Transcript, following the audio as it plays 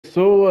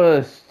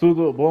pessoas,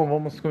 tudo bom?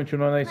 Vamos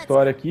continuar na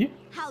história aqui.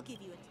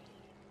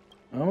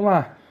 Vamos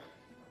lá.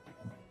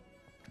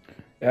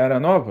 Era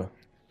nova?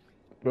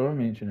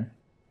 Provavelmente, né?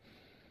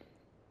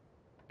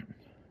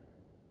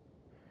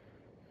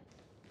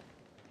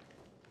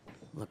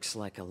 Looks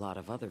like a lot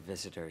of other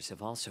visitors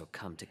have also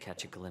come to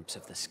catch a glimpse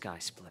of the sky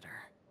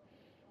splitter.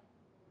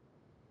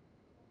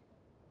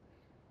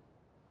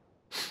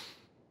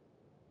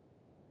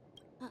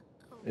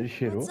 Ele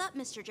cheirou? What's up,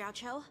 Mr.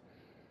 Jiaoqiu?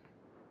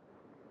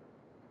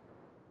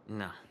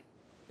 No,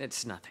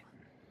 it's nothing.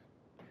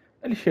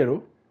 Ele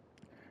cheirou?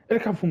 Ele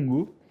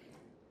cafungou?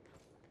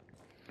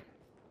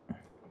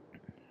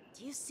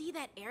 Do you see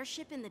that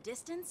airship in the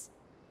distance?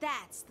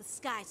 That's the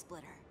sky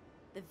splitter,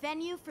 the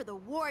venue for the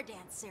war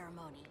dance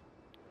ceremony.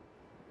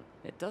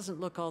 It doesn't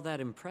look all that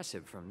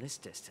impressive from this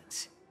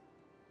distance.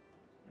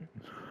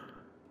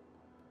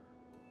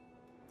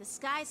 The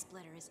sky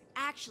splitter is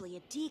actually a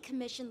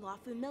decommissioned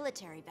Luofu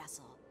military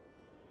vessel.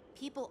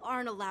 People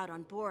aren't allowed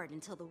on board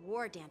until the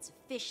war dance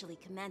officially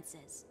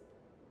commences.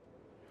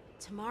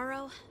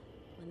 Tomorrow,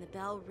 when the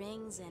bell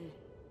rings and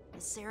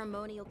the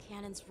ceremonial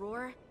cannons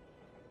roar,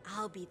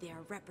 I'll be there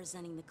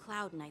representing the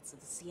Cloud Knights of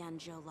the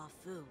Xianzhou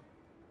Luofu,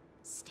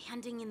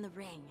 standing in the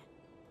ring,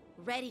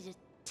 ready to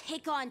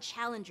take on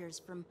challengers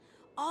from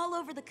all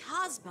over the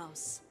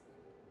cosmos.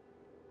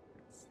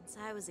 Since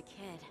I was a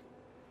kid,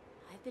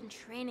 I've been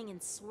training in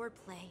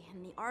swordplay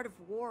and the art of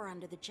war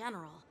under the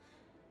general.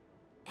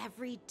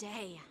 Every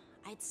day,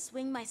 I'd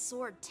swing my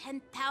sword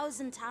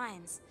 10,000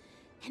 times,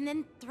 and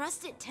then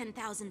thrust it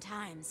 10,000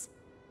 times,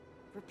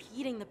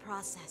 repeating the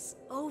process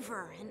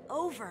over and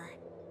over.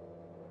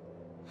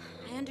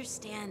 I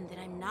understand that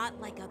I'm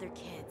not like other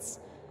kids.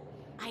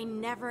 I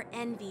never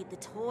envied the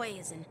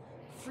toys and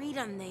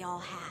freedom they all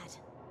had.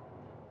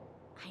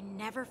 I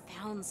never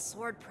found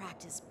sword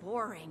practice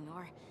boring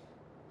or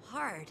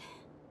hard.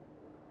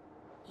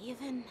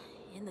 Even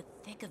in the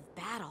thick of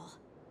battle,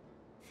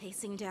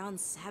 facing down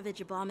savage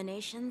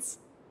abominations,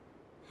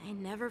 I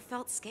never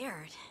felt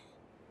scared.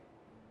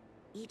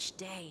 Each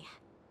day,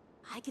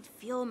 I could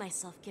feel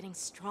myself getting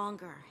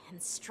stronger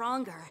and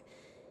stronger,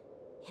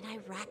 and I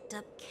racked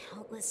up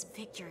countless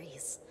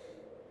victories.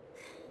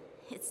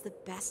 It's the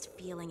best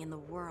feeling in the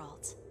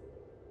world.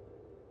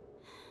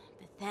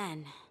 But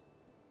then,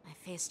 I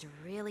faced a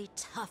really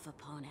tough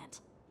opponent.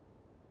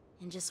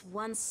 And just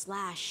one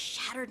slash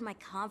shattered my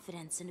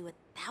confidence into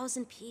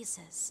 1,000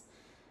 pieces.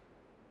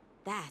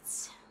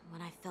 That's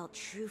when I felt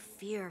true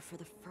fear for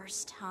the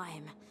first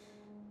time.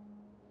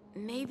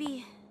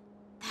 Maybe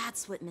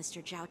that's what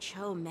Mr.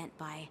 Jiaoqiu meant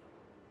by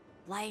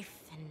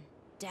life and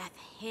death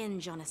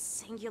hinge on a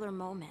singular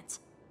moment.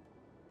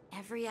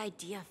 Every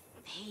idea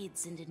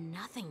fades into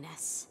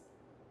nothingness.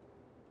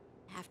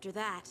 After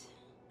that,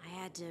 I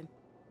had to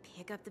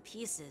pick up the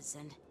pieces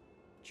and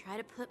try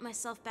to put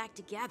myself back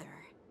together.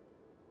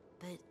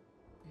 But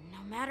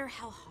no matter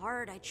how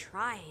hard I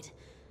tried,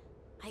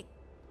 I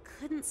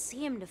couldn't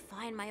seem to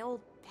find my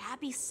old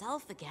happy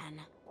self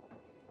again.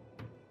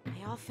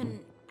 I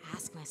often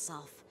ask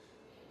myself,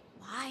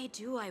 why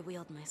do I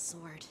wield my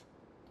sword?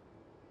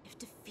 If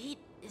defeat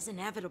is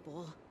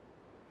inevitable,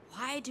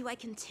 why do I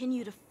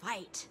continue to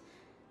fight?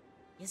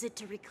 Is it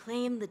to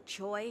reclaim the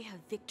joy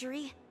of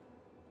victory?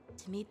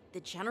 To meet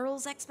the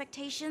general's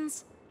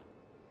expectations?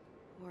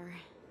 Or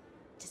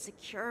to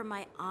secure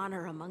my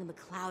honor among the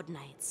Cloud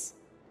Knights?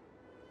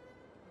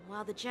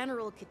 While the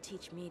general could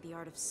teach me the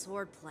art of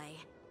swordplay,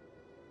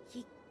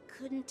 he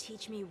couldn't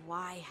teach me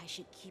why I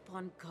should keep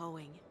on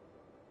going.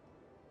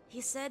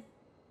 He said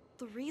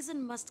the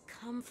reason must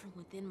come from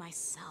within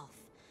myself.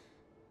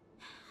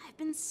 I've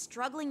been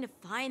struggling to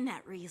find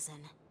that reason.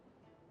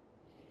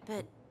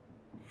 But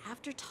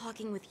after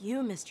talking with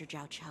you, Mr.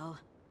 Jiaoqiu,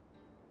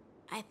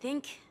 I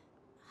think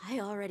I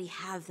already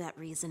have that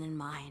reason in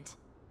mind.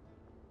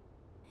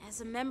 As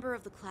a member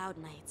of the Cloud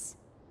Knights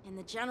and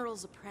the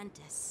General's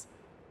apprentice,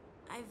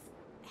 I've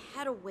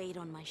had a weight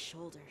on my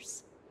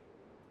shoulders.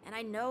 And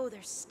I know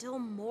there's still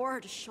more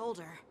to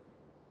shoulder.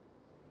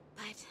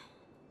 But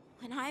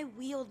when I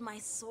wield my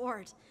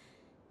sword,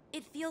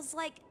 it feels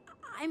like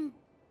I'm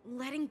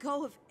letting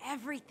go of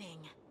everything.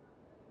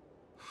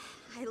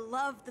 I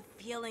love the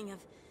feeling of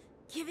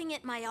giving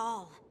it my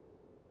all,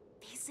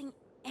 facing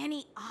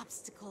any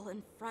obstacle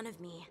in front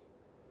of me,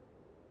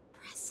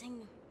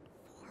 pressing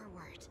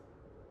forward.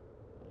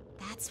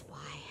 That's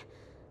why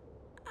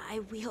I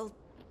wield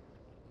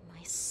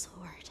my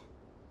sword.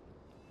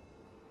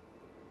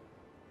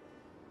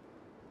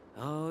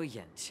 Oh,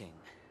 Yanqing.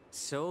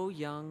 So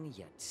young,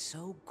 yet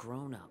so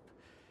grown up.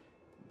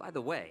 By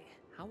the way,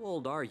 how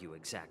old are you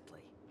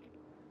exactly?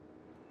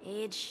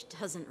 Age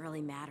doesn't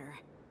really matter.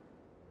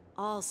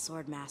 All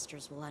sword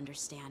masters will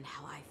understand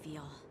how I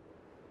feel.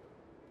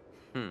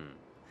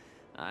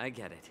 I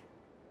get it.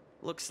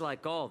 Looks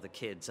like all the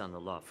kids on the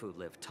Luofu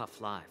live tough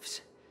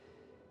lives.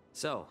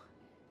 So,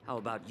 how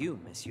about you,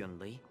 Miss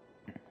Yunli?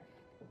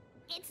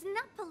 It's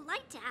not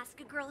polite to ask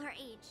a girl her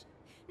age,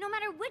 no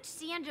matter which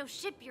Xianzhou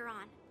ship you're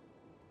on.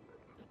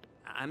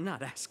 I'm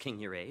not asking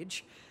your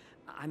age.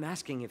 I'm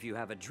asking if you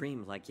have a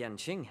dream like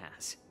Yanqing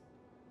has.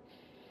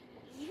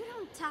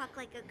 don't talk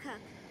like a cook.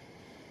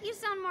 You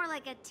sound more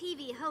like a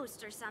TV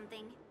host or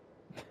something.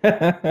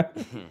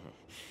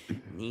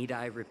 Need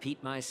I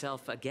repeat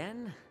myself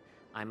again?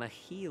 I'm a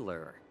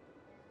healer.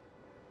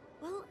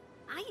 Well,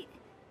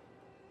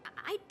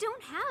 I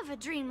don't have a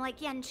dream like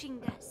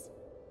Yanqing does.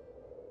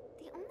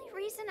 The only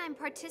reason I'm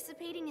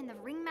participating in the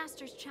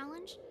Ringmaster's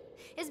Challenge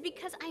is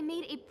because I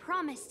made a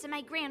promise to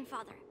my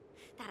grandfather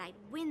that I'd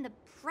win the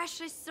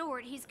precious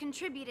sword he's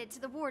contributed to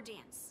the war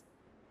dance.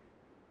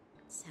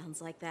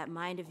 Sounds like that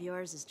mind of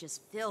yours is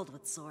just filled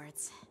with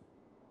swords.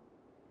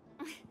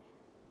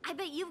 I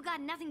bet you've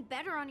got nothing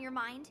better on your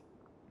mind.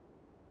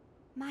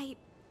 My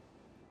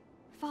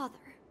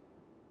father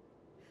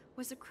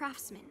was a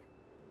craftsman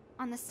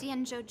on the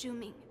Xianzhou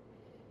Juming.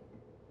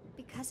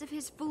 Because of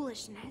his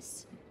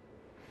foolishness,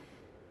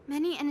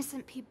 many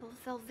innocent people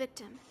fell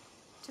victim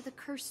to the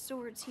cursed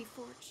swords he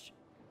forged.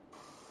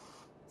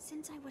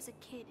 Since I was a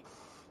kid,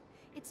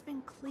 it's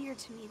been clear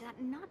to me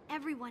that not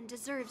everyone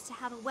deserves to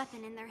have a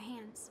weapon in their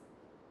hands.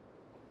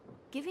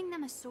 Giving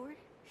them a sword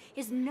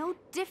is no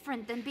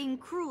different than being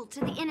cruel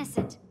to the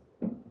innocent.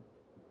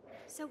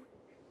 So,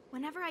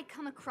 whenever I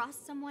come across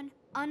someone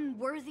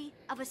unworthy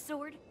of a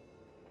sword,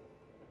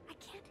 I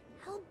can't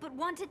help but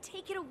want to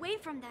take it away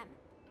from them.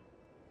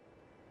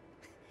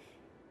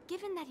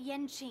 Given that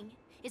Yanqing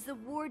is the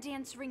war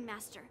dance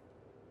ringmaster,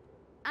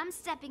 I'm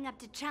stepping up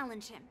to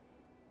challenge him.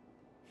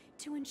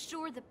 To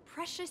ensure the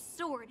precious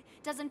sword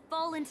doesn't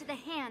fall into the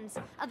hands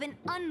of an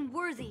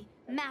unworthy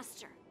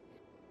master.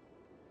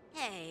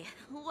 Hey,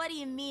 what do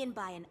you mean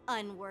by an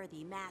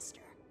unworthy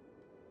master?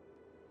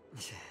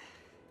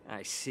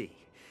 I see.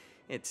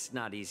 It's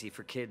not easy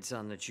for kids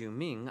on the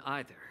Juming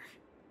either.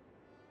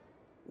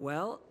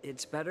 Well,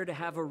 it's better to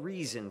have a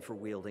reason for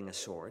wielding a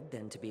sword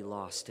than to be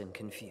lost and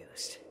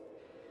confused.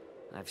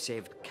 I've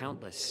saved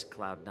countless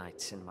Cloud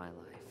Knights in my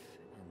life,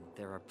 and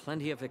there are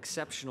plenty of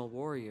exceptional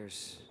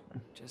warriors,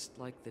 just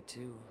like the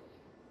two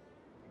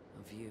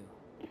of you.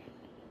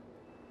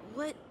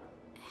 What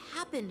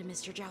happened,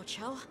 Mr. Zhao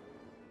Cho?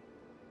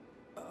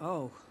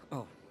 Oh,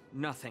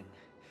 nothing.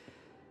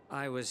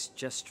 I was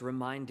just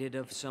reminded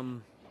of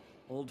some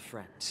old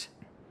friends.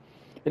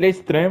 Ele é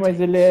estranho, mas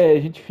ele é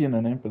gente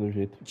fina, né, pelo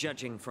jeito.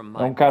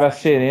 É um cara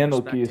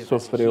sereno que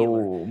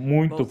sofreu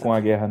muito com a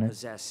guerra, né?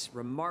 Possess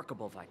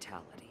remarkable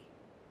vitality.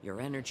 Your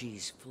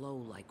energies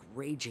flow like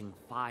raging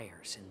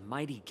fires and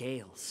mighty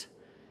gales.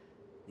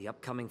 The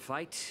upcoming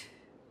fight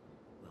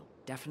will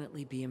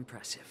definitely be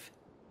impressive.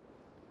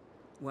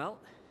 Well,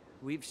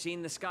 we've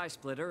seen the Sky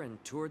Splitter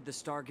and toured the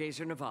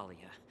Stargazer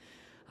Navalia.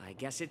 I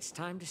guess it's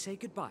time to say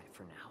goodbye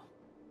for now.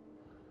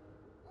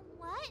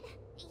 What?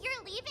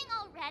 You're leaving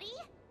already?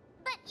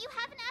 But you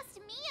haven't asked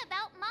me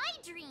about my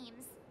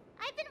dreams.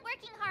 I've been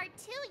working hard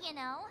too, you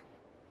know.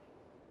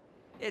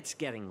 It's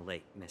getting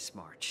late, Miss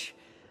March.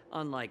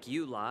 Unlike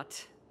you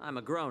lot, I'm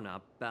a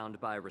grown-up bound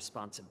by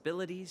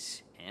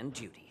responsibilities and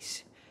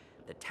duties.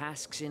 The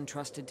tasks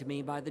entrusted to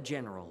me by the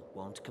General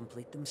won't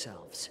complete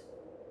themselves.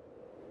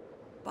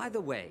 By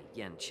the way,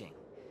 Yanqing,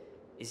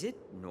 is it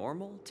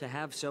normal to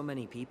have so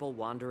many people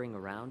wandering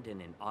around in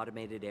an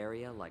automated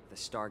area like the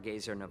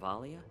Stargazer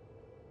Navalia?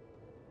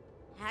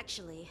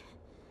 Actually,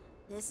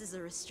 this is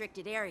a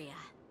restricted area.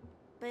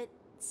 But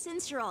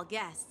since you're all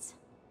guests,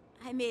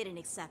 I made an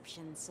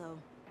exception, so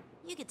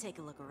you could take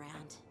a look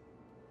around.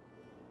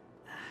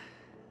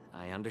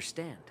 I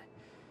understand.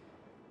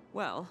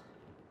 Well,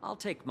 I'll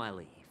take my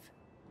leave.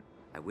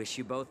 I wish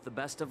you both the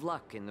best of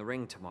luck in the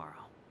ring tomorrow.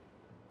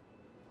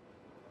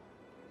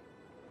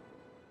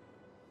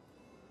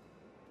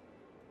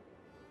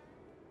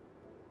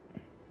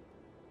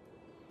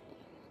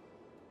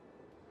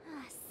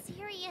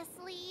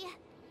 Seriously?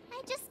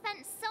 I just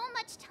spent so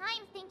much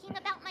time thinking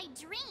about my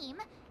dream,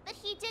 but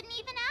he didn't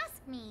even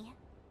ask me.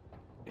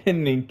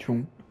 Nem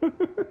tchum.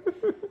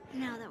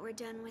 Now that we're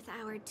done with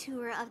our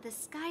tour of the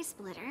Sky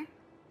Splitter,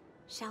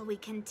 shall we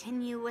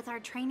continue with our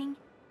training?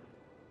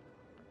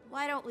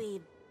 Why don't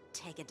we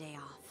take a day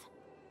off?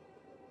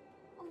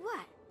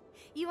 What?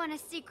 You want to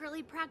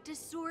secretly practice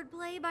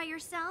swordplay by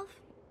yourself?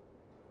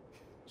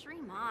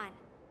 Dream on.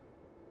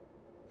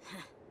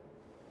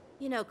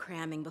 You know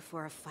cramming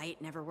before a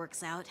fight never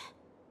works out.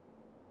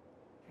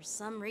 For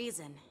some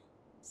reason,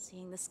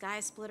 seeing the Sky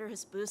Splitter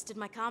has boosted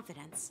my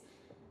confidence.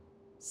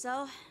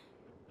 So,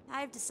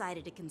 I've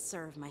decided to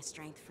conserve my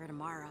strength for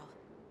tomorrow.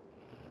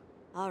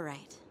 All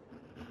right,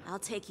 I'll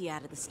take you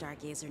out of the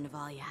Stargazer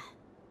Navalia.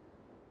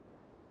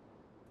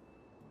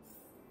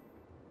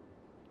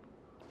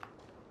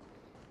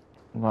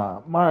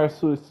 Ah,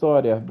 Março,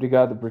 história.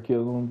 Obrigado, porque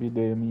eu não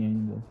bidei a minha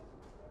ainda.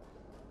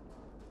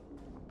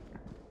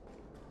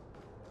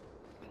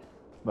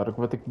 Agora que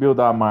eu vou ter que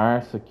buildar a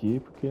Março aqui,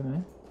 porque,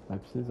 né, vai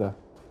precisar.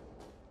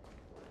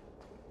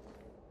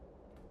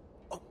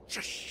 Oh,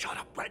 just shut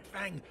up, Red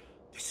Fang.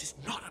 This is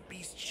not a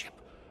beast ship.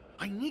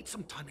 I need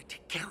some time to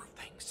take care of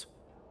things.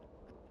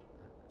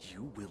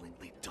 You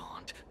willingly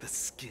donned the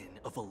skin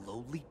of a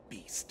lowly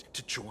beast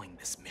to join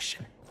this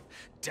mission,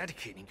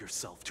 dedicating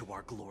yourself to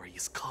our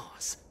glorious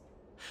cause.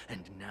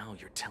 And now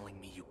you're telling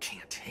me you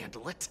can't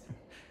handle it?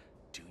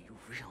 Do you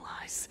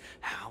realize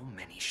how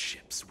many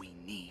ships we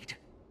need?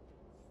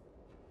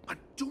 I'm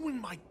doing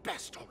my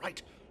best, all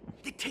right?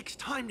 It takes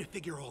time to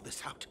figure all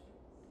this out.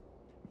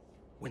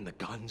 When the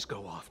guns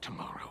go off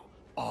tomorrow,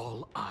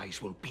 all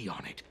eyes will be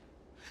on it.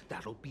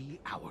 That'll be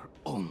our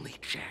only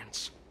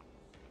chance.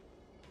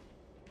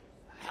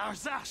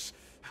 How's that?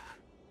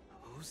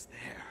 Who's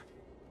there?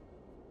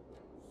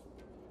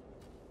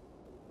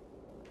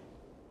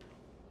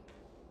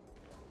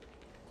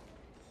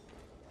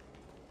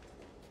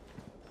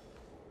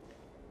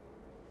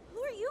 Who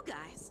are you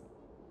guys?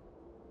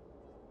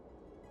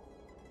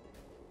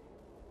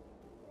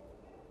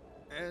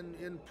 An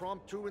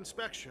impromptu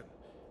inspection.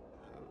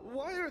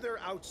 Why are there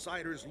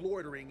outsiders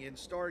loitering in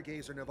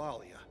Stargazer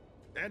Navalia?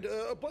 And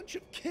a bunch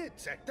of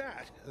kids at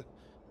that.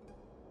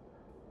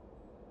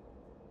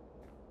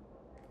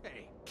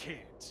 Hey,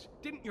 kids,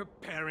 didn't your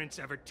parents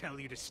ever tell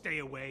you to stay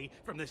away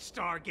from the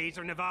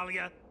Stargazer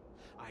Navalia?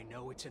 I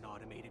know it's an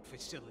automated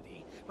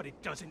facility, but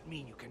it doesn't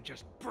mean you can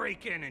just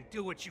break in and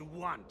do what you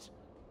want.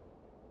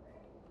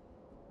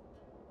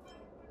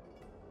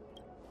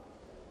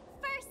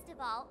 First of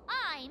all,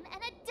 I'm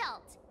an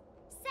adult.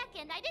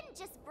 Second, I didn't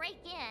just break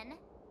in.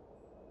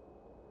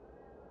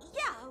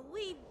 Yeah,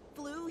 we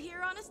flew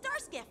here on a star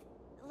skiff.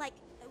 Like,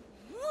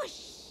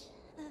 whoosh!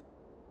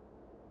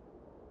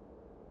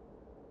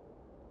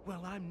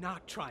 Well, I'm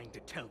not trying to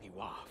tell you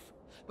off,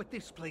 but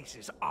this place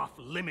is off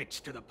limits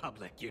to the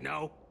public, you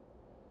know?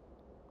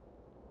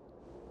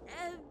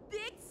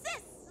 Big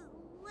sis,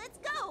 let's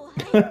go.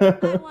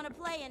 I want to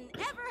play in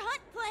Ever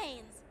Hunt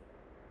Planes.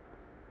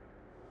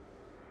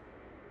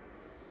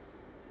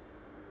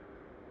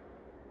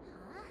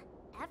 Huh?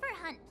 Ever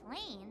hunt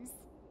planes?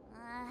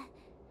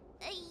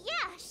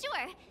 Yeah,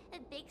 sure.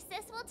 Big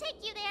sis will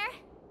take you there.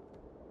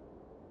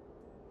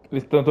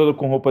 Eles estão todos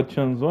com roupa de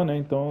Chanzô, né?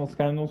 Então os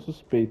caras não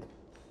suspeitam.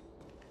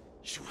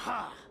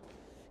 Shuha!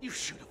 You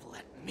should have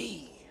let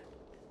me.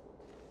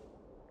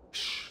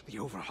 Shh, the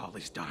overhaul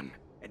is done,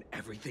 and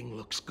everything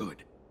looks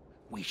good.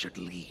 We should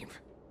leave.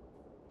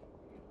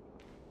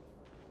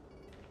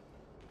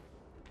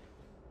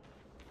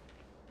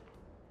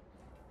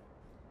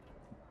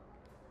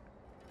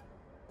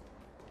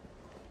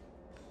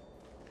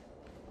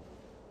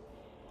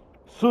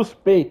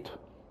 Suspeito.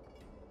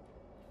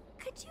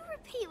 Could you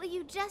repeat what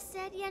you just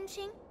said,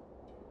 Yenching?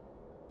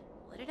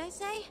 What did I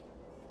say?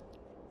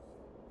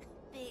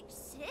 Big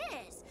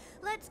sis,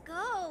 let's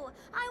go.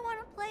 I want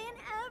to play in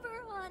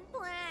Ever Hunt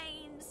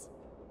Planes.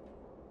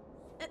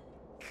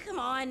 Come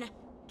on.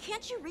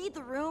 Can't you read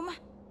the room?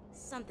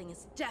 Something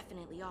is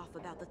definitely off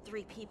about the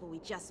 3 people we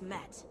just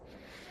met.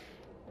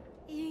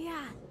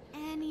 Yeah,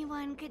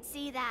 anyone could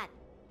see that.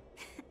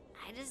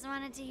 I just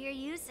wanted to hear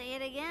you say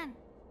it again.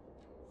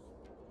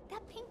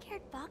 That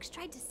pink-haired fox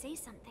tried to say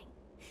something.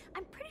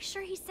 I'm pretty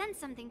sure he sensed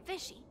something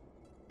fishy.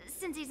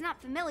 Since he's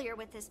not familiar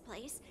with this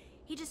place,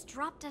 he just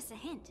dropped us a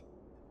hint.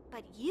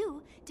 But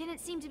you didn't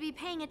seem to be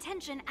paying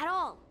attention at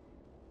all.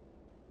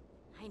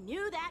 I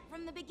knew that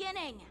from the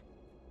beginning.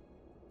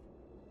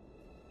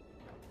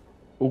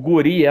 O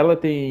guri, ela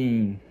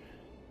tem...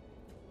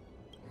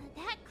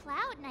 That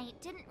Cloud Knight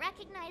didn't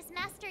recognize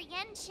Master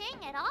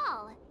Yenching at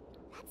all.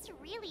 That's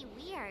really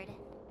weird.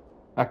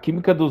 A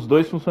química dos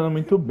dois funciona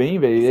muito bem,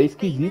 velho. É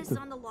esquisito.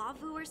 On the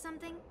Lavu or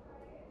something?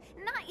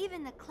 Not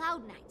even the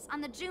Cloud Knights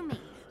on the Jumi,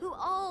 who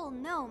all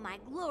know my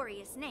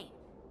glorious name,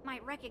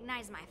 might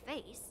recognize my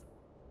face.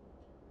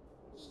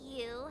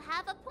 You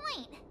have a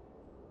point.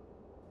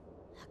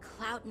 A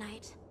Cloud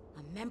Knight,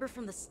 a member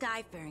from the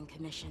Skyfaring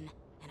Commission,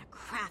 and a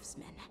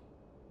craftsman.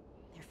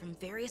 They're from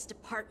various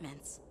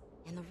departments,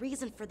 and the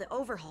reason for the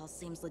overhaul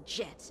seems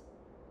legit.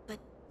 But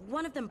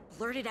one of them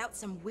blurted out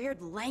some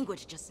weird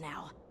language just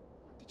now.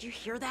 Did you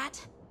hear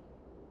that?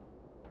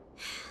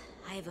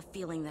 I have a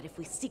feeling that if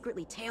we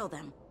secretly tail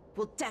them,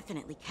 we'll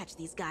definitely catch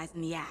these guys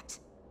in the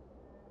act.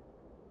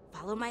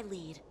 Follow my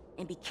lead,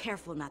 and be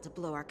careful not to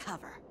blow our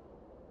cover.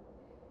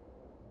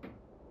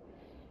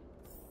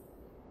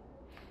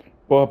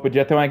 Porra,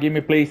 podia ter uma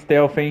gameplay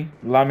stealth, hein?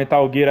 Lá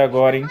Metal Gear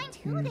agora, hein? Find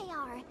who they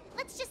are.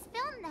 Let's just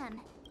film them.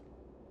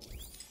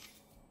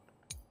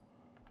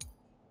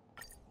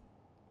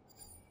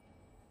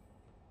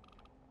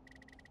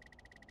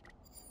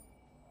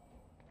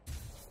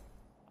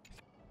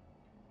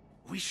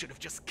 We should have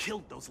just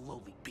killed those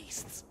lowly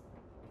beasts.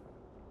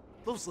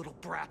 Those little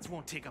brats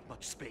won't take up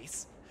much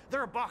space.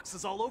 There are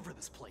boxes all over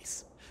this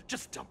place.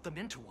 Just dump them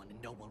into one and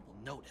no one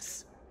will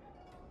notice.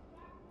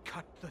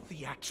 Cut the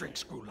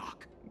theatrics,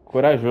 Grulok.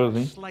 Corajoso,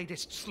 hein?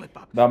 Slightest slip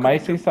up. Ainda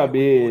mais sem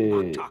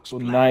saber o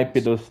naipe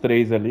dos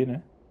 3 ali,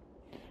 né?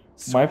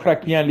 O mais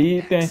fraquinho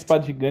ali tem a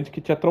espada gigante que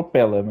te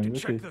atropela,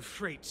 mas Check ok. the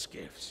freight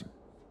skiffs.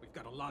 We've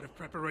got a lot of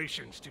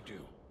preparations to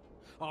do.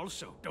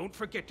 Also, don't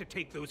forget to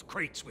take those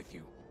crates with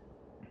you.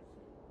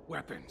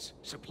 Weapons,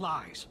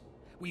 supplies.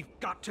 We've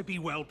got to be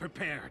well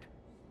prepared.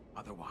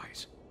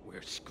 Otherwise,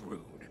 we're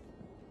screwed.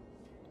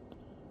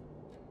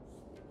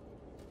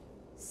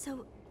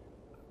 So,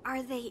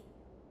 are they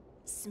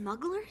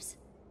smugglers?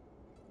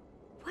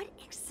 What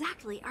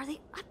exactly are they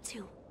up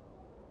to?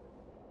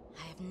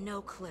 I have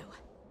no clue.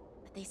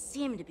 but they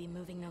seem to be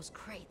moving those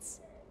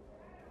crates.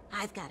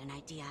 I've got an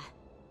idea.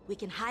 We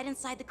can hide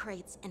inside the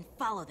crates and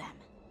follow them.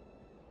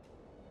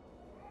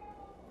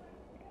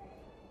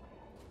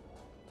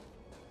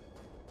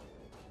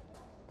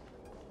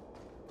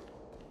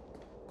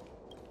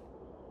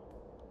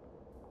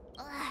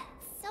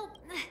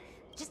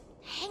 Just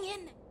hang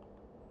in.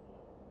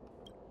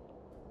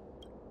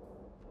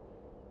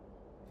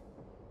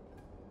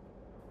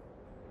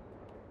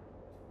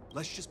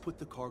 Let's just put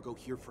the cargo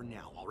here for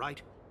now, all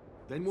right?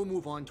 Then we'll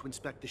move on to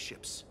inspect the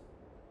ships.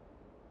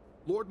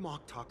 Lord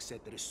Moktok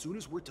said that as soon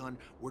as we're done,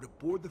 we're to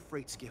board the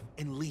freight skiff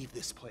and leave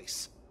this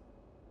place.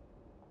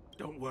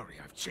 Don't worry,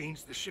 I've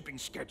changed the shipping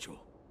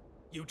schedule.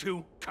 You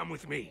two, come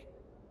with me.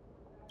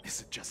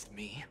 Is it just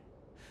me?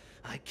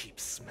 I keep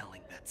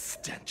smelling that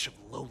stench of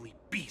lowly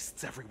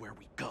beasts everywhere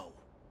we go.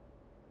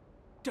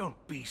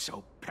 Don't be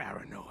so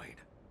paranoid.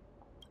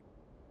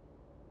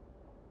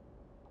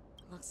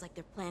 Looks like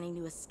they're planning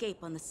to escape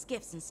on the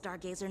skiffs in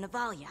Stargazer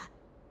Navalia.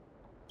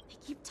 They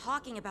keep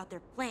talking about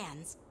their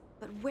plans,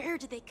 but where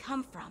do they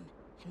come from?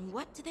 And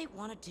what do they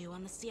want to do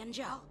on the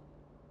Xianzhou?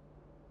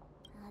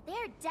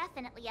 They're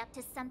definitely up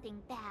to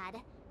something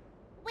bad.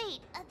 Wait,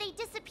 they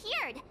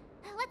disappeared.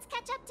 Let's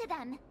catch up to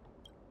them.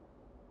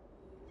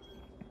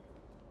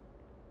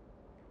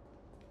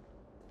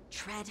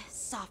 Tread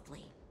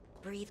softly,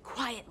 breathe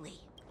quietly,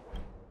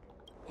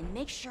 and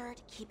make sure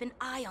to keep an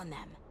eye on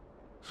them.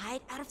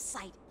 Hide out of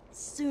sight as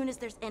soon as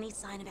there's any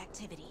sign of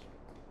activity.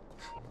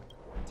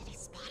 Did he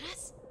spot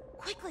us?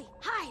 Quickly,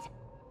 hide!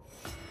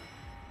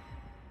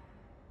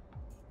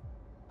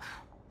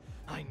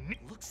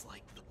 Looks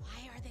like the...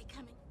 Why are they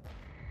coming?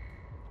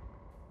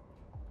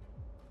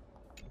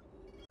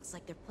 Looks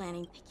like they're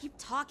planning... They keep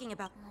talking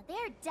about...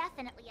 They're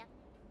definitely up...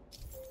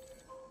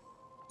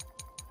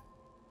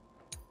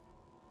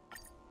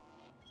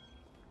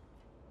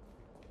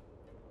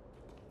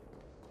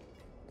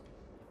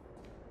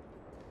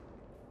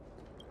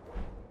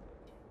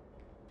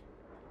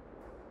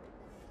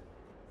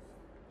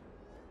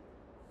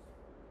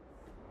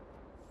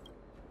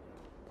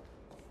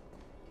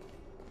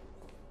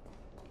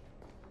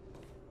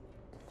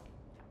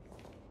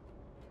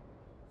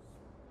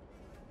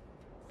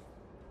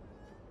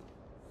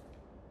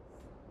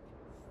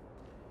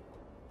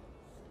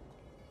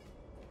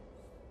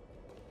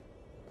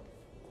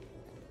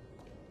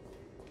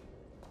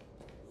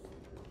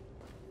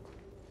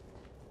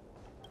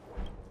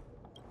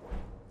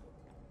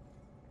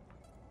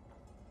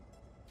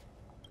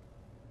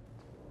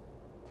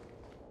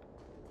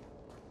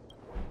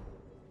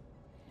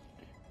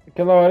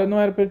 Aquela hora não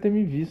era pra ele ter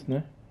me visto,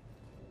 né?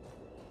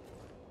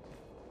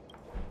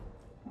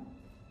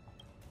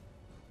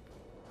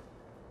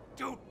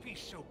 Don't be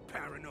so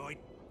paranoid.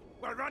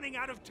 We're running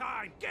out of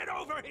time. Get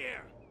over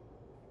here!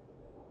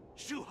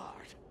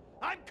 Shuhard,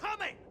 I'm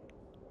coming!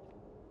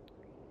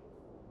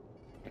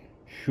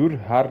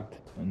 Shurhard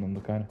é o nome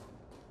do cara.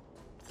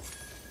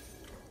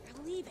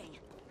 They're leaving.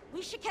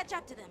 We should catch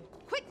up to them.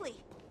 Quickly!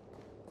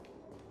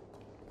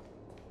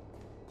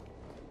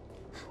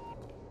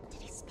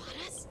 Did he spot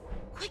us?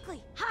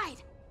 Quickly,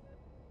 hide!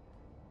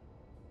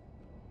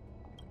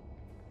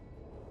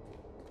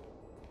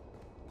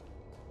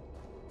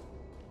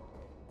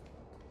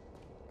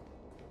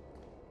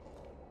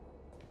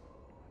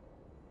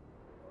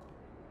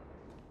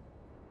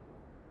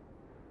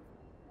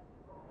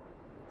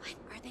 What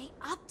are they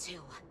up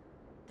to?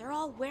 They're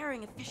all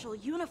wearing official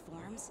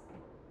uniforms,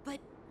 but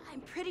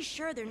I'm pretty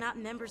sure they're not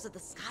members of the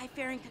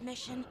Skyfaring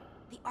Commission,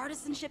 the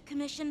Artisanship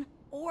Commission,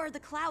 or the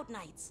Cloud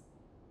Knights.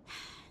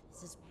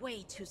 This is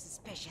way too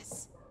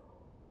suspicious.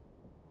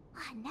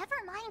 Never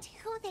mind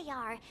who they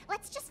are.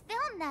 Let's just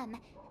film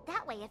them.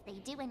 That way, if they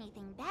do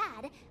anything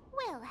bad,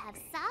 we'll have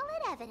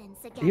solid evidence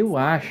against them.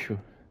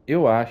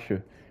 Eu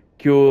acho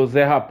que o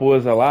Zé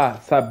Raposa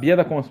lá sabia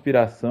da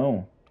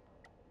conspiração.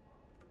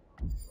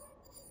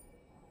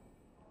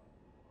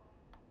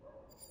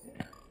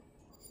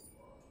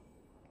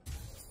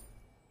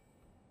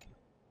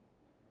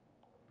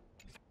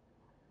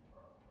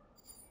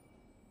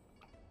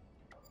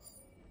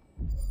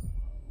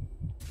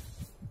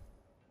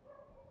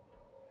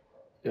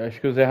 Eu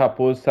acho que o Zé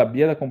Raposo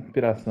sabia da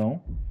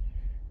conspiração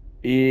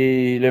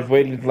e levou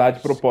eles lá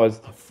de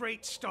propósito. A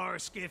freight star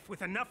skiff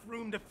with enough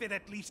room to fit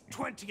at least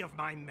 20 of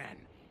my men.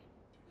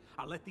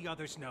 I'll let the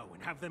others know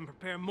and have them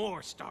prepare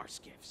more star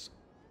skiffs.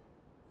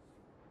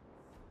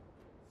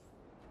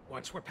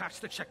 Once we're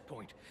past the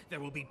checkpoint, there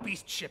will be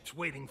beast ships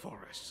waiting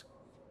for us.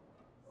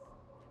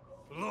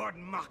 Lord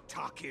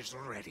Moktok is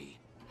ready.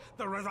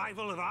 The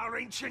revival of our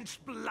ancient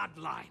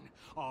bloodline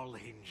all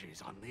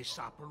hinges on this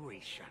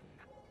operation.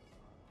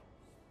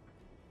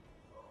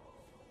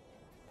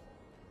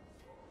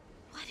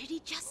 What did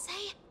he just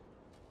say?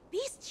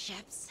 Beast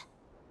ships?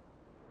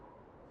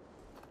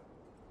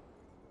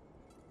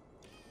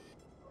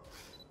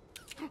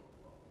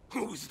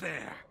 Who's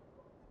there?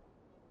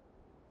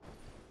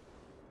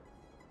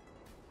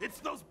 It's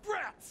those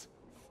brats!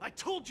 I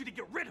told you to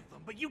get rid of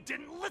them, but you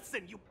didn't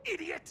listen, you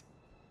idiot!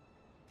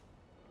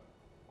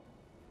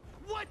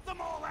 Wipe them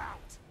all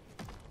out!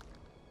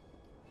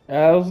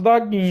 É os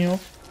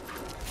doguinhos.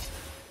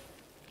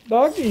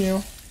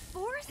 Doguinho.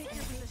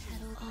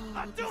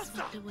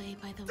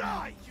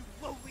 Die, you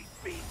lowly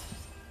beast!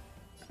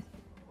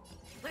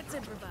 Let's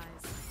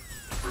improvise.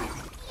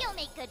 You'll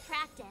make good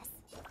practice.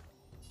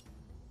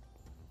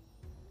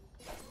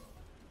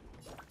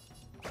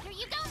 Here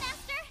you go,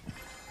 Master.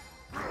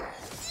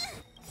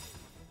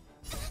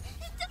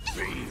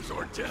 Fiends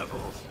or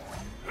devils,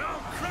 I'll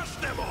crush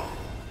them all!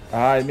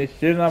 Ai,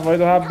 mexeram na voz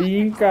do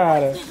Rabin,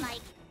 cara.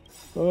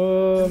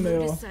 Oh,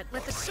 meu.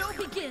 Let the show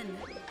begin.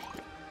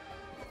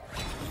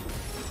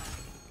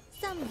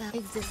 Some of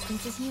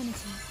existence is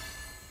unity.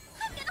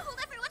 I'm gonna hold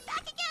everyone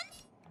back again.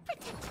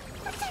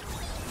 Protect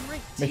me.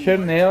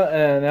 Mexeram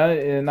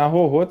nela, na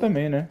Rorô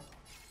também, né?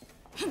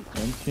 Eu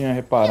não tinha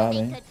reparado,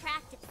 hein?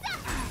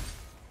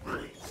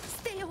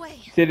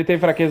 Se ele tem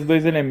fraqueza de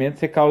 2 elementos,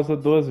 você causa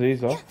 2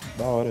 vezes, ó.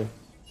 Da hora.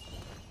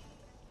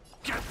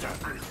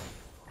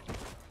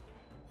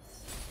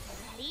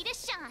 Ready to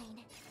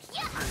shine.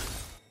 Yeah.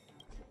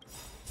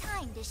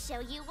 Time to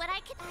show you what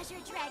I can. Azure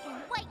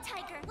Dragon, White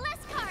Tiger, less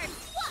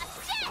cards. Watch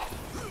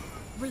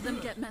this. Rhythm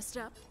get messed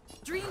up.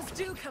 Dreams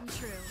do come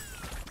true.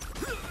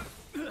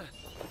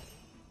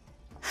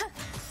 I'm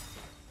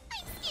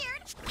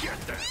scared. Get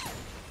that!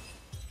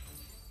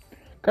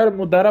 Cara,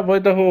 mudaram a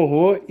voz da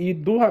Rorô e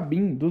do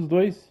Rabin, dos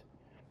dois.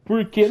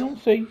 Por que? Não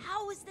sei.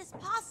 How is this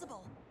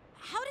possible?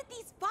 How did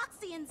these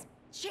Foxians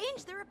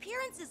change their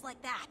appearances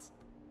like that?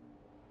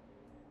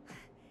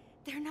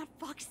 They're not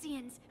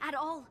Foxians at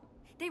all.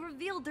 They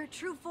revealed their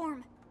true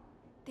form.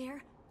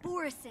 They're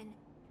Borisin,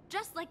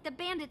 just like the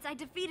bandits I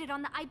defeated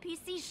on the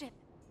IPC ship.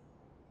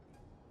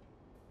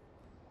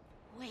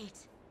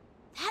 Wait,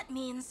 that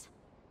means...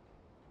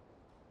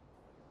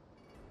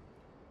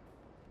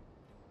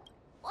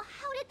 Well,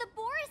 how did the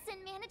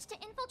Borisin manage to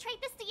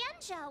infiltrate the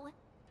Cienjo?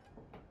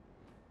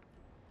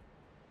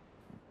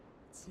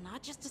 It's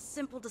not just a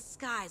simple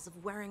disguise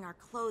of wearing our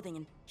clothing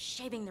and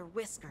shaving their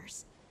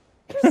whiskers.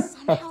 They're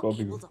somehow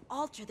able to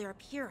alter their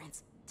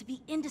appearance to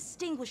be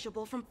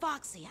indistinguishable from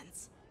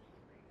Foxians.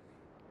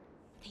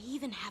 They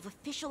even have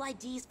official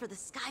IDs for the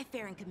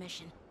Skyfaring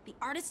Commission, the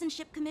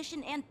Artisanship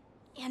Commission, and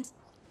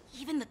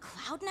even the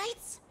Cloud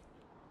Knights?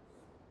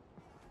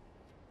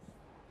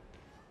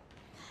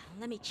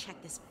 Let me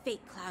check this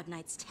fake Cloud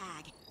Knight's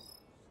tag.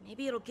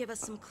 Maybe it'll give us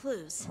some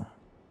clues.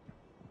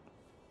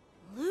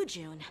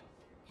 Lujun,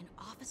 an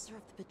officer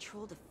of the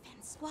Patrol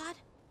Defense Squad?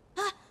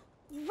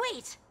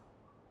 Wait!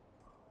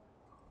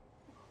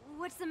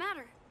 What's the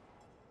matter?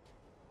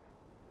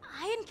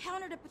 I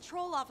encountered a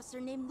patrol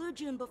officer named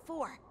Lujun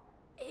before.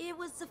 It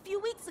was a few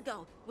weeks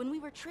ago, when we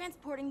were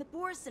transporting the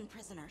Borisin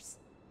prisoners.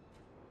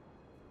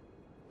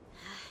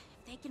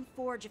 If they can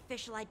forge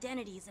official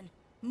identities and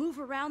move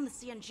around the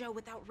Cienjo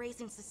without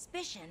raising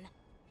suspicion...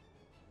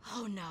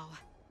 Oh no,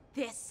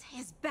 this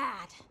is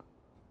bad.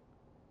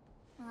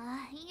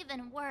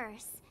 Even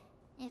worse.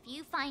 If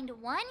you find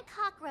one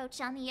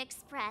cockroach on the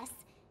Express,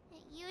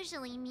 it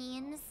usually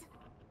means...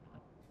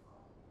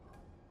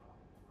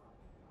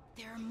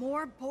 There are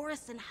more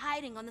Borisin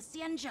hiding on the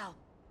Cienjo.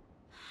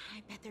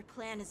 I bet their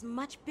plan is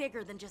much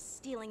bigger than just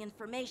stealing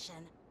information.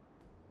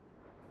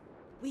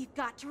 We've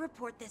got to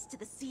report this to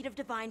the Seat of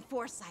Divine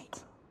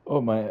Foresight.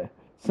 Oh, mas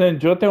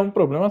Cienjo tem um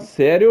problema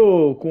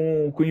sério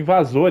com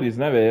invasores,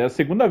 né, velho? É a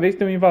segunda vez que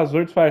tem um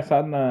invasor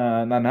disfarçado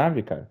na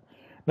nave, cara.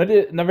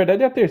 Na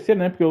verdade é a terceira,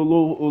 né? Porque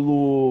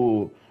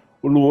o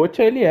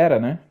Luotia ele era,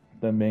 né?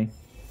 Também.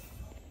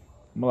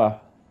 Vamos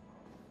lá.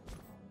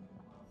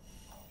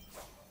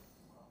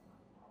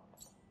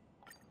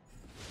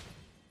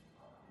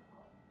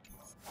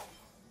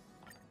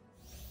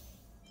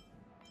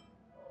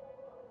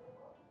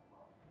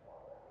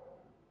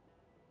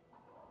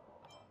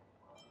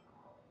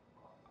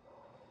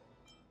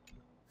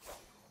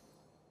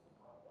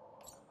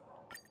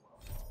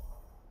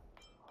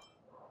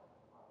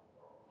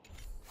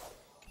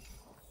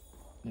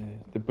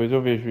 Depois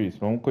eu vejo isso.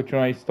 Vamos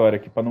continuar a história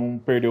aqui pra não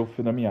perder o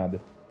fio da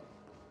meada.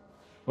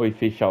 Oi,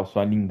 Feixal,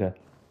 sua linda.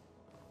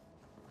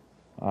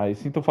 Eu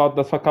sinto falta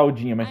da sua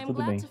caldinha, mas tudo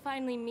bem. I'm glad to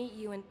finally meet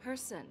you in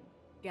person,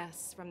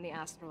 guests from the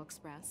Astral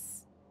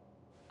Express.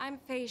 I'm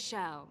Fei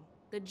Xiao,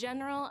 the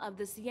general of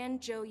the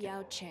Xianzhou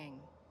Yaocheng.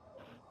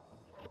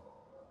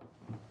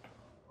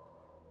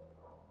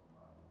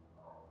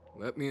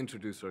 Let me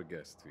introduce our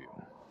guest to you.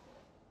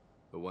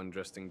 The one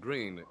dressed in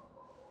green.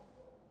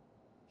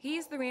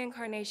 He's the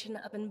reincarnation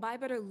of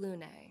Imbibitor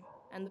Lune,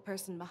 and the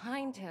person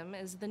behind him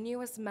is the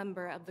newest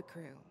member of the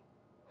crew.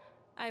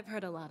 I've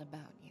heard a lot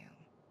about you.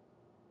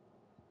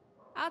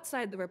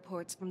 Outside the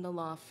reports from the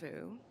Law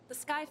Fu, the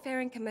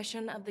Skyfaring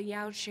Commission of the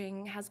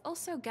Yaoqing has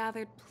also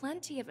gathered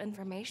plenty of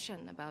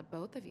information about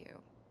both of you.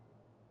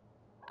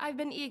 I've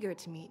been eager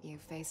to meet you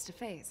face to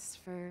face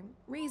for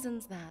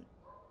reasons that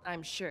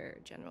I'm sure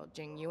General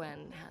Jing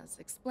Yuan has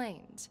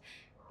explained,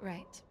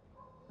 right?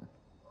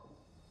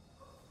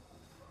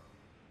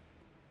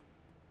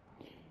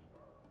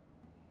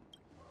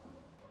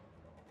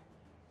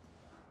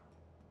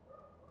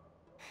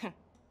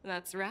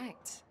 That's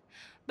right.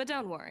 But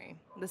don't worry,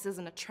 this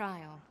isn't a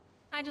trial.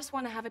 I just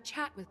want to have a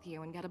chat with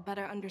you and get a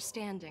better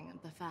understanding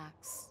of the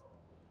facts.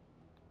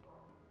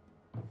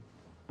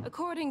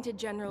 According to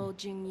General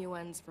Jing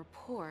Yuan's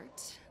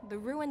report, the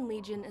Ruin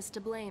Legion is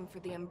to blame for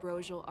the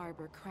Ambrosial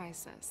Arbor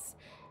crisis,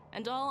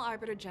 and all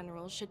Arbiter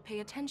Generals should pay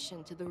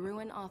attention to the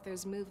Ruin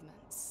Author's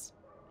movements.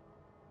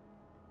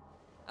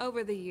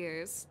 Over the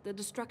years, the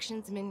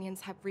Destruction's minions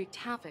have wreaked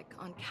havoc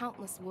on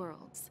countless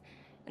worlds,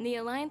 and the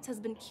Alliance has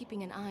been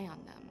keeping an eye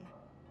on them,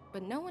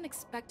 but no one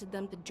expected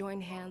them to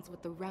join hands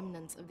with the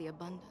remnants of the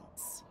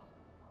Abundance.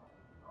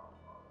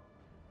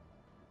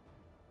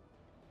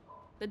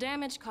 The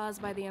damage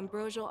caused by the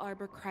Ambrosial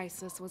Arbor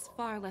crisis was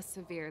far less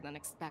severe than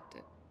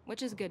expected,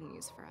 which is good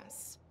news for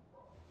us.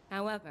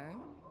 However,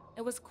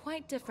 it was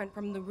quite different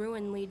from the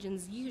Ruin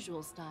Legion's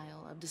usual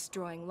style of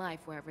destroying life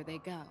wherever they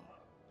go.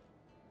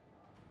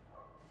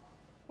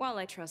 While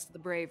I trust the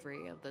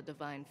bravery of the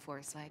Divine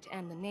Foresight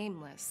and the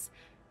Nameless,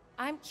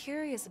 I'm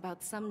curious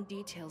about some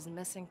details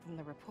missing from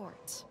the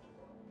report.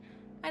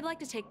 I'd like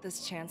to take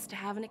this chance to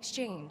have an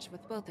exchange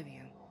with both of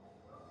you.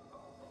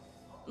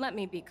 Let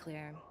me be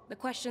clear, the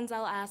questions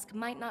I'll ask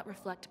might not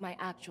reflect my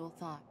actual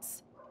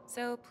thoughts,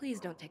 so please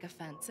don't take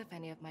offense if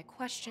any of my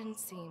questions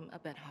seem a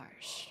bit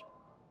harsh.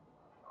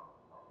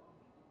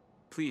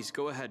 Please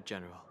go ahead,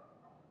 General.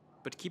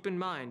 But keep in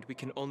mind we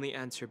can only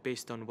answer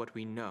based on what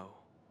we know.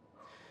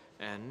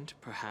 And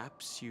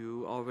perhaps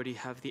you already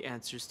have the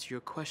answers to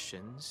your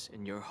questions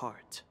in your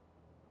heart.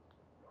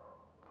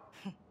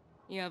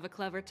 You have a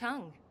clever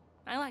tongue.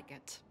 I like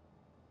it.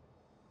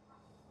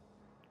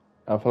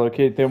 Ela falou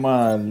que ele tem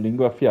uma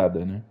língua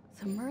afiada, né?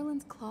 So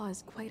Merlin's claw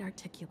is quite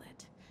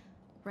articulate.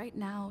 Right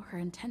now, her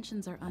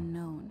intentions are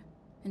unknown,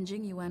 and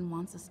Jing Yuan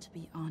wants us to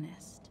be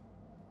honest.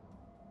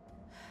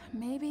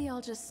 Maybe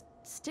I'll just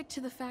stick to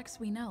the facts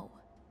we know.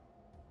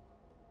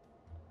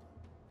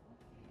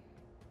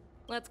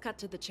 Let's cut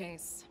to the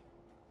chase.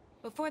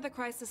 Before the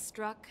crisis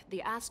struck,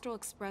 the Astral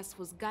Express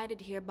was guided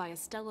here by a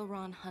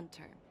Stellaron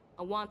hunter,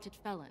 a wanted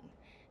felon,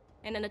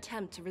 in an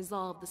attempt to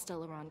resolve the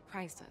Stellaron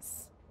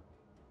crisis.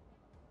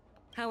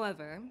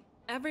 However,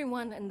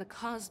 everyone in the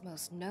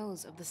cosmos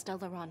knows of the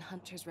Stellaron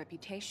hunter's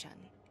reputation.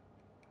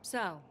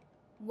 So,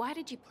 why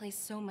did you place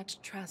so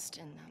much trust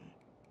in them?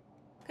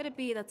 Could it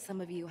be that some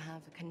of you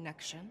have a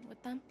connection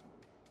with them?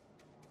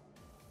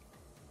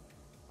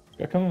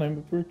 É que eu não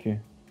lembro por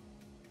quê.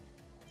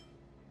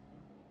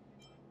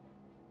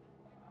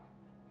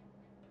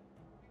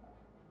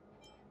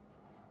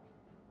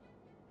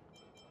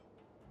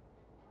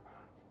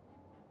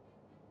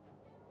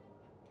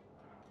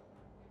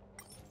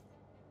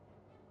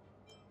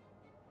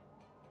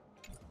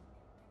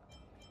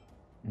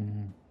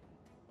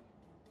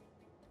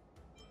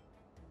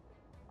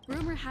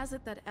 Rumor has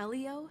it that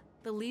Elio,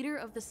 the leader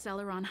of the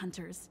Stellaron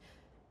Hunters,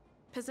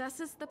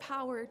 possesses the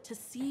power to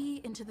see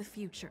into the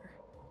future.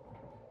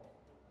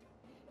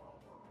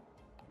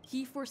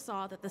 He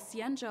foresaw that the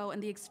Xianzhou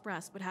and the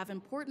Express would have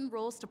important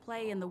roles to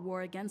play in the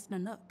war against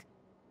Nanook.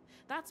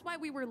 That's why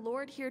we were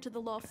lured here to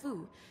the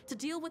Luofu, to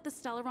deal with the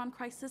Stellaron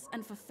crisis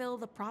and fulfill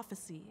the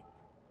prophecy.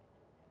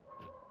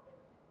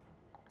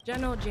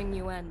 General Jing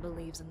Yuan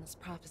believes in this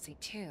prophecy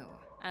too,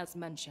 as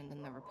mentioned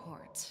in the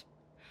report.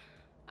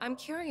 I'm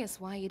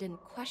curious why you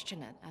didn't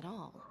question it at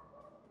all.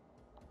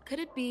 Could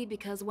it be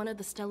because one of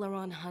the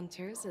Stellaron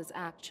hunters is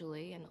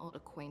actually an old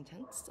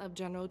acquaintance of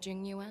General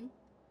Jing Yuan?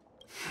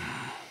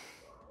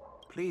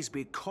 Please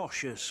be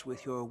cautious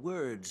with your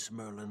words,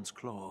 Merlin's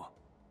Claw.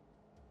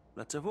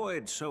 Let's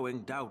avoid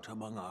sowing doubt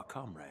among our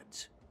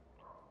comrades.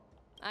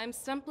 I'm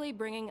simply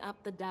bringing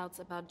up the doubts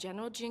about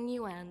General Jing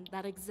Yuan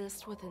that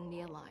exist within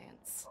the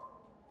Alliance.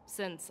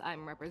 Since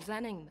I'm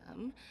representing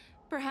them,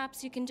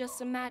 perhaps you can just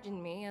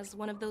imagine me as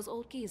one of those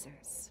old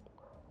geezers.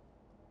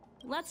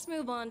 Let's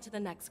move on to the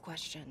next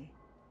question.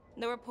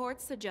 The report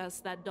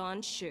suggests that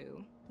Don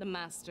Shu, the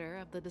master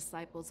of the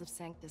Disciples of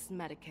Sanctus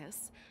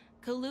Medicus,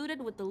 colluded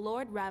with the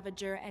Lord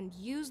Ravager and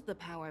used the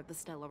power of the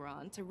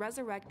Stellaron to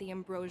resurrect the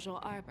Ambrosial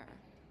Arbor.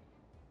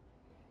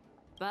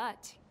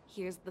 But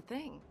here's the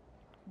thing.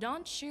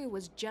 Don Shu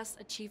was just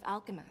a chief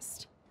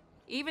alchemist.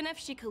 Even if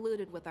she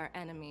colluded with our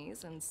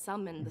enemies and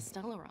summoned the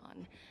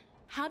Stellaron,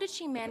 how did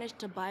she manage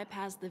to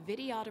bypass the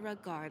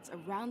Videodora guards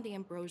around the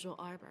Ambrosial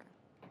Arbor?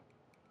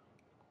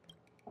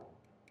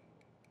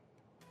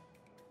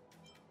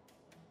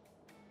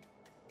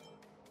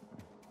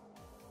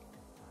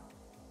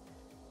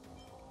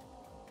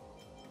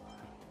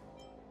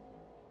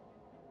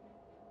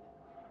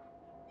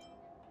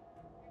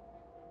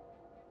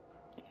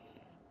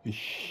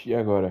 Ixi, e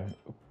agora?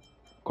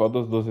 Qual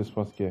das duas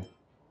respostas que é?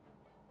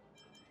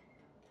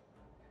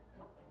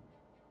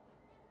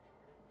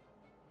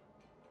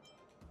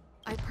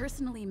 I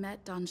personally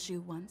met Don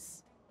Shu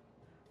once.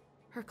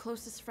 Her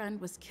closest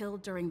friend was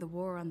killed during the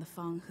war on the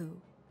Fanghu,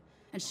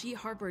 and she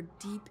harbored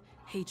deep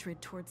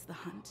hatred towards the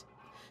Hunt.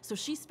 So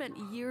she spent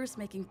years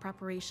making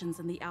preparations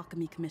in the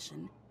Alchemy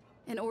Commission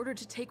in order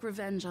to take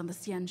revenge on the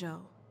Xianzhou.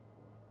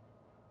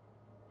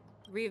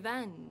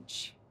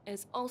 Revenge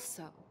is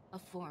also a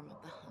form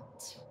of the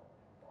Hunt.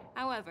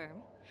 However,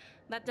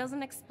 That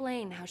doesn't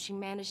explain how she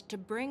managed to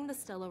bring the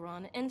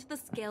Stellaron into the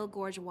Scale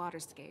Gorge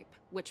waterscape,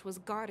 which was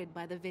guarded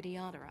by the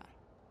Videodora.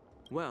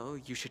 Well,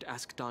 you should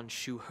ask Don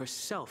Shu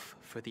herself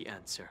for the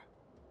answer.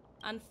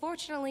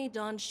 Unfortunately,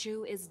 Don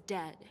Shu is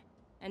dead,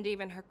 and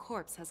even her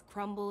corpse has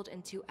crumbled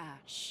into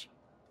ash.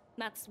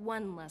 That's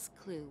one less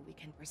clue we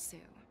can pursue.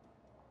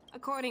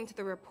 According to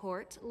the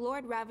report,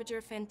 Lord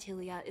Ravager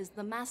Fantilia is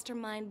the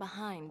mastermind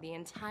behind the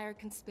entire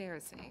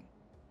conspiracy.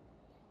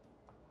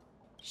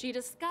 She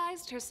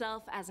disguised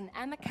herself as an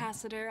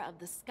ambassador of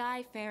the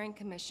Skyfaring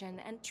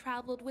Commission and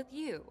traveled with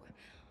you,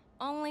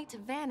 only to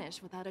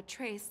vanish without a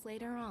trace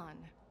later on.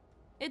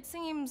 It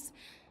seems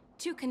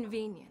too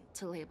convenient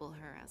to label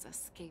her as a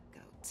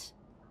scapegoat.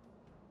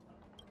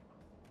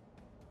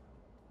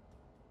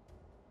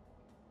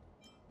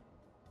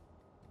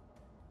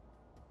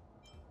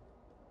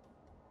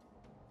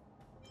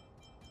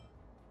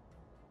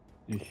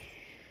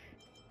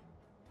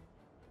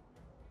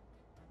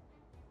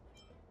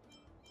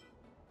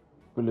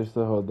 Escolha esta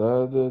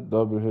rodada,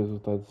 dobre o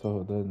resultado dessa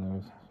rodada.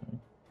 Negócio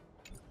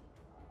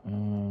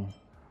assim.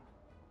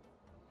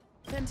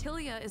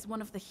 Fantilia is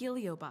one of the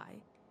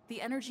Heliobi,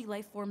 the energy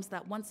life forms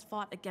that once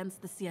fought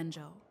against the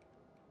Xianzhou.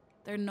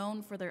 They're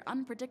known for their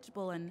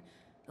unpredictable and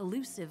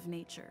elusive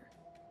nature.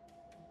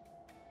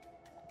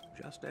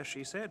 Just as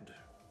she said,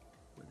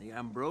 when the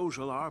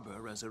ambrosial arbor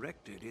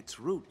resurrected, its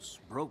roots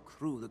broke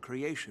through the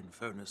creation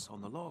furnace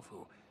on the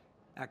Lawfu,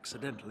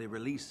 accidentally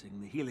releasing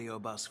the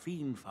heliobus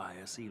fiend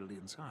fire sealed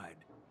inside.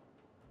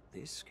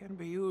 This can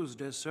be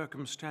used as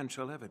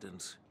circumstantial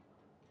evidence.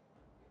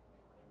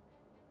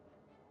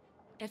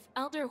 If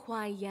Elder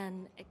Hua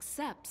Yen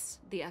accepts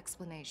the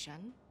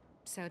explanation,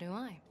 so do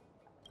I.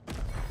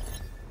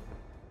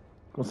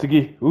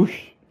 Consegui.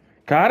 Uxi.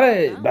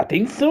 Cara, dá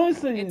atenção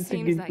esse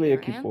gameplay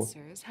aqui, pô.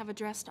 Answers have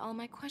addressed all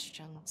my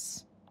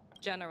questions.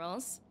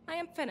 Generals, I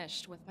am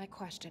finished with my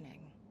questioning.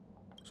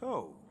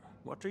 So,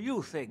 what do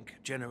you think,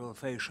 General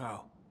Fei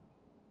Shao?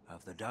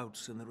 Have the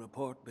doubts in the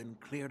report been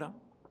cleared up?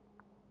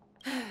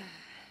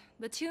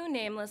 The two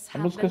nameless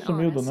have been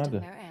honest in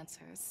their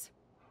answers.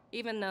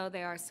 Even though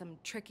there are some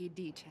tricky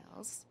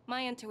details,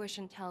 my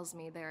intuition tells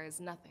me there is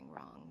nothing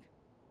wrong.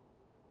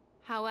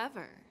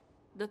 However,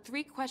 the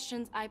 3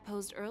 questions I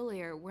posed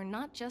earlier were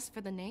not just for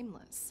the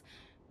nameless,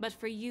 but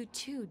for you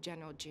too,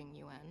 General Jing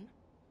Yuan.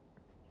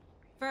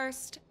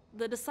 First,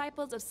 the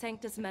disciples of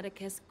Sanctus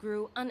Medicus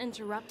grew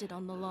uninterrupted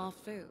on the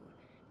Lawfu,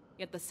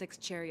 yet the 6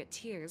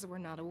 charioteers were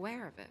not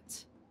aware of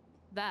it.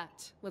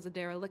 That was a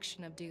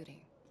dereliction of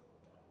duty.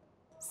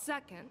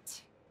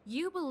 Second,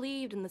 you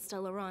believed in the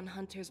Stellaron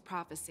Hunter's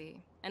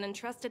prophecy and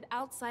entrusted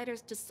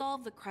outsiders to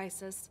solve the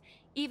crisis,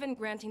 even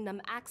granting them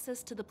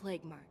access to the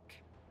plague mark.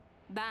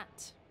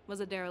 That was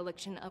a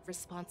dereliction of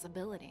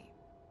responsibility.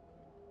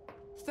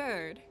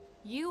 Third,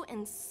 you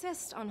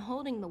insist on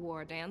holding the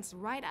war dance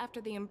right after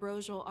the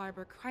Ambrosial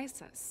Arbor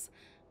crisis,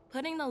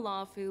 putting the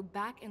Lawfu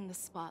back in the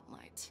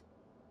spotlight.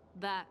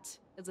 That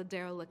is a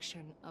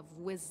dereliction of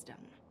wisdom.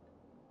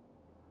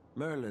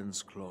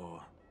 Merlin's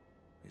Claw.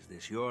 Is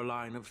this your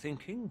line of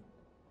thinking,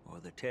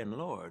 or the 10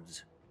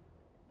 Lords?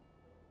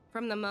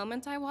 From the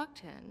moment I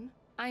walked in,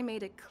 I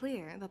made it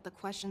clear that the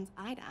questions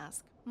I'd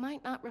ask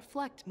might not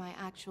reflect my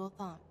actual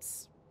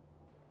thoughts.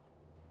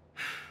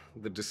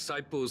 The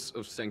disciples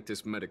of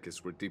Sanctus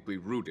Medicus were deeply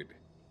rooted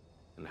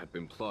and had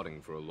been plotting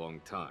for a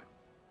long time.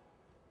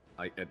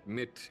 I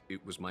admit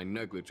it was my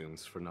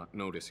negligence for not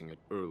noticing it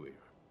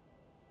earlier.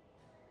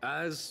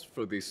 As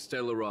for the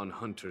Stellaron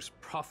Hunter's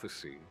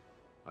prophecy,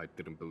 I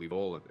didn't believe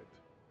all of it,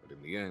 but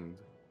in the end,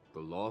 the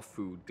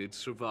Lawfu did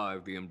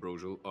survive the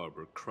Ambrosial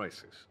Arbor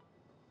crisis.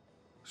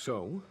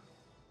 So,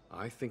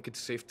 I think it's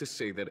safe to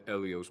say that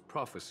Elio's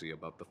prophecy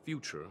about the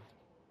future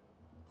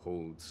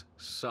holds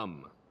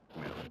some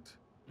merit.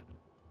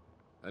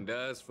 And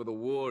as for the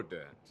war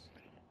dance,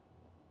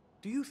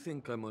 do you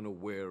think I'm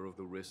unaware of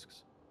the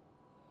risks?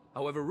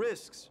 However,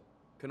 risks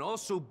can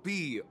also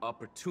be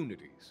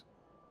opportunities.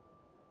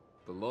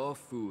 The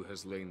Lawfu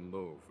has lain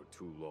low for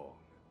too long.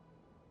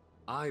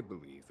 I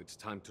believe it's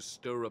time to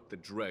stir up the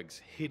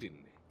dregs hidden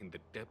in the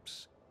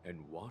depths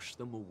and wash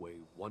them away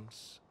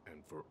once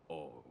and for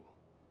all.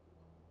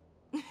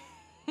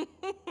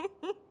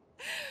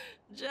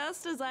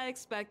 Just as I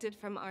expected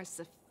from our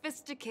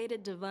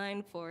sophisticated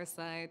divine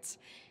foresight.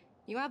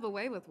 You have a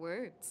way with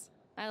words.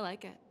 I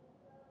like it.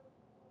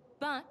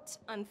 But,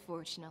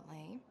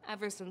 unfortunately,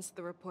 ever since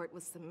the report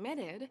was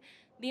submitted,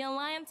 the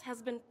Alliance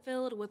has been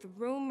filled with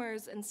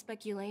rumors and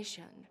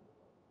speculation.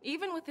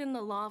 Even within the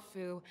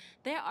Lawfu,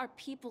 there are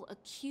people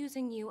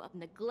accusing you of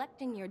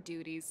neglecting your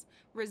duties,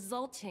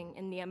 resulting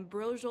in the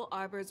Ambrosial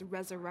Arbor's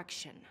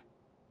resurrection.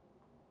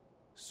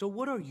 So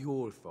what are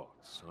your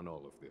thoughts on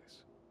all of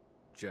this,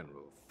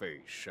 General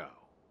Fei Shao?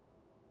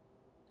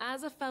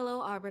 As a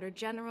fellow Arbiter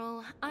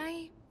General,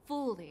 I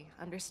fully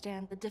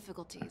understand the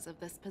difficulties of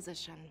this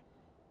position.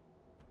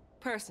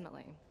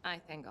 Personally, I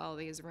think all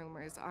these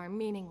rumors are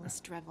meaningless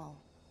drivel.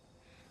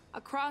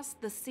 Across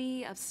the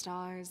sea of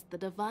stars, the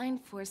divine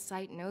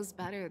foresight knows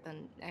better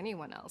than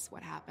anyone else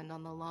what happened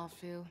on the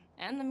Lawfu,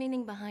 and the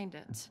meaning behind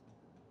it.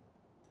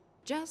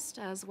 just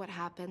as what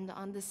happened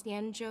on the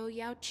Xianzhou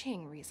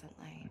Yaoqing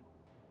recently.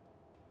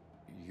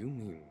 You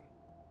mean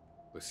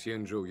the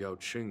Xianzhou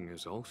Yaoqing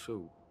is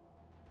also...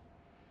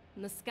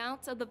 The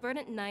scouts of the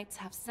Verdant Knights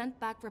have sent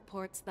back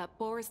reports that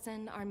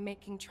Borisin are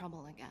making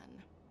trouble again.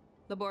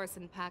 The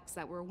Borisin packs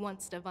that were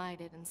once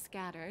divided and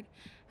scattered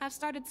have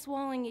started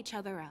swallowing each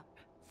other up,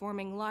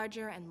 forming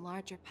larger and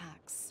larger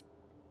packs.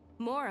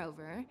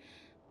 Moreover,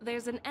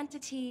 there's an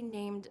entity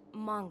named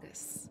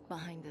Mongus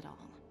behind it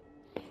all.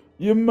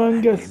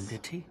 Humongous.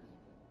 Entity?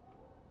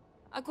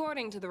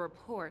 According to the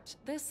report,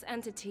 this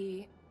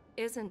entity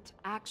isn't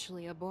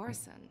actually a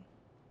Borisin.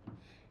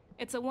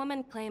 It's a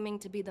woman claiming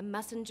to be the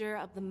messenger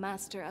of the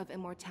Master of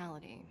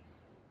Immortality.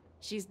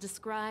 She's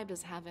described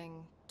as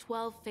having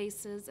 12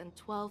 faces and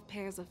 12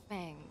 pairs of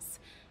fangs,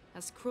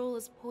 as cruel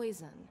as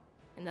poison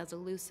and as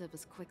elusive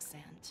as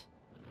quicksand.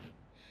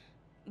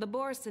 The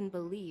Borisin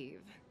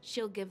believe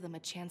she'll give them a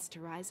chance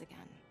to rise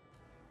again.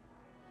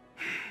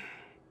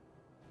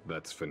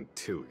 That's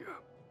Ventilia.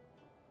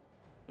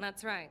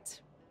 That's right.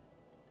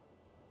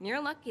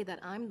 You're lucky that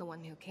I'm the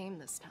one who came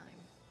this time.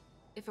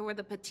 If it were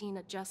the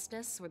Patina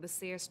Justice or the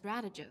Seer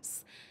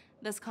Strategist,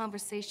 this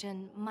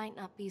conversation might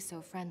not be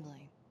so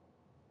friendly.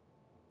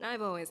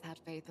 I've always had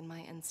faith in my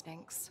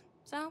instincts,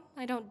 so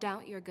I don't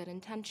doubt your good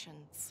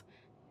intentions.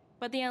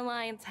 But the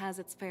Alliance has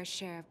its fair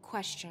share of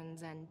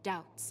questions and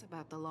doubts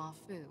about the Law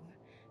Fu.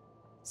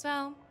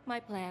 So, my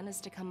plan is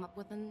to come up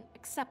with an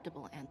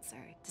acceptable answer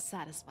to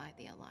satisfy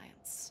the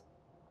Alliance.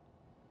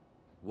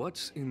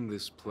 What's in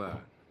this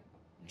plan,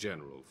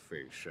 General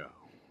Fei Xiao?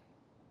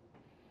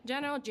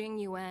 General Jing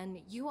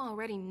Yuan, you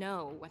already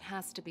know what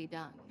has to be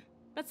done.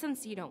 But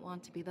since you don't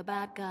want to be the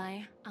bad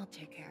guy, I'll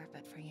take care of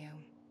it for you.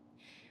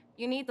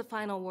 You need the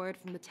final word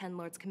from the Ten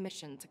Lords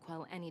Commission to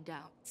quell any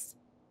doubts.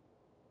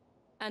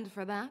 And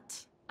for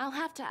that, I'll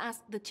have to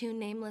ask the two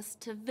Nameless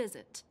to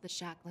visit the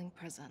Shackling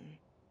Prison.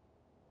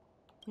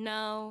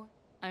 No,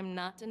 I'm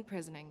not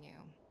imprisoning you.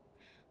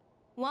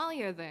 While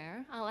you're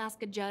there, I'll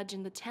ask a judge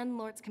in the Ten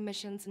Lords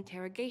Commission's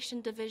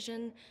Interrogation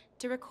Division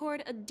to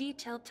record a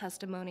detailed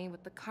testimony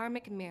with the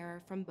karmic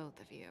mirror from both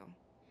of you.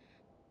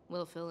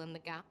 We'll fill in the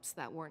gaps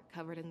that weren't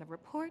covered in the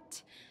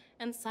report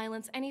and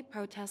silence any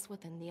protests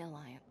within the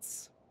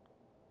Alliance.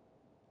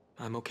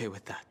 I'm okay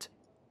with that.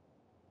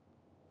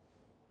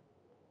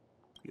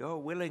 Your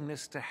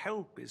willingness to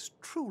help is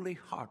truly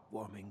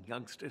heartwarming,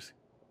 youngsters.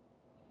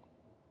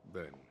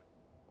 Then,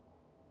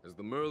 as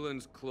the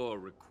Merlin's Claw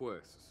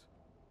requests...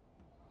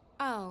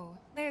 Oh,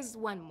 there's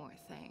one more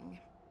thing.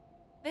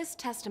 This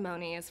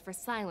testimony is for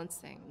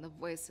silencing the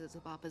voices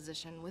of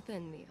opposition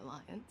within the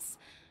Alliance,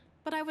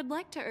 but I would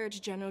like to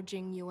urge General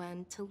Jing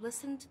Yuan to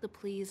listen to the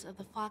pleas of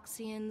the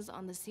Foxians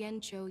on the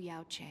Xianzhou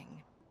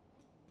Yaoqing.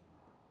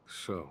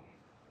 So,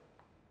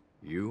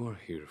 you are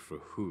here for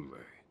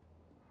Hule.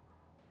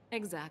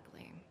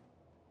 Exactly.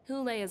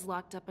 Hule is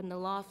locked up in the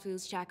Law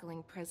Fu's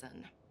Shackling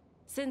Prison.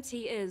 Since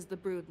he is the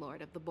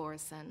Broodlord of the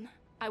Borisin,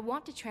 I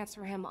want to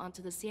transfer him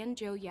onto the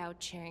Xianzhou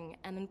Yaoqing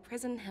and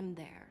imprison him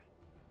there.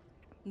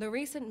 The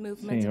recent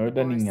movement Senhor of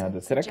the da ninhada,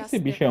 Borisin será que suggests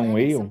esse bicho é they're planning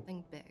whale?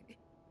 something big,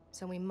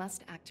 so we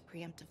must act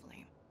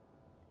preemptively.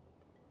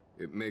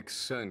 It makes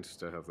sense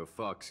to have the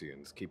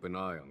Foxians keep an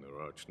eye on their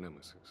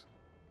arch-nemesis.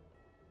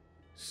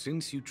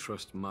 Since you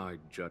trust my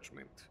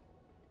judgment,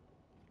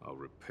 I'll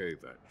repay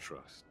that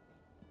trust.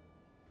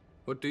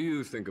 What do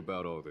you think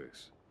about all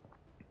this,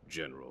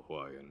 General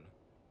Huayan?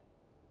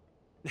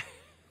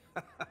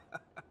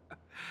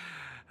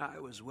 I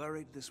was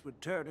worried this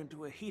would turn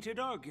into a heated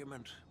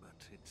argument,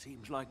 but it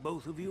seems like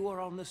both of you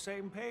are on the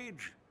same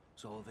page,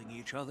 solving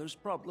each other's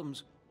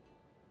problems.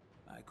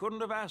 I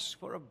couldn't have asked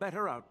for a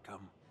better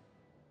outcome.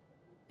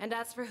 And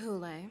as for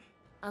Hule,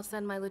 I'll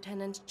send my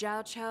Lieutenant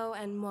Zhao Chou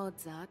and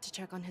Moza to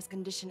check on his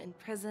condition in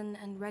prison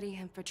and ready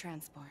him for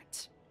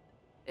transport.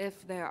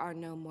 If there are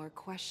no more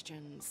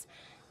questions,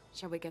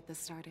 shall we get this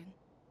started?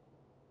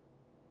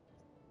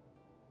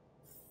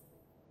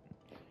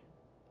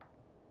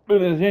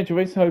 Beleza, gente, eu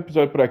vou encerrar o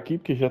episódio por aqui,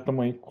 porque já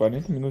estamos aí com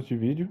 40 minutos de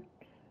vídeo.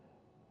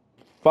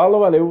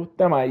 Falou, valeu,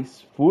 até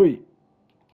mais, fui!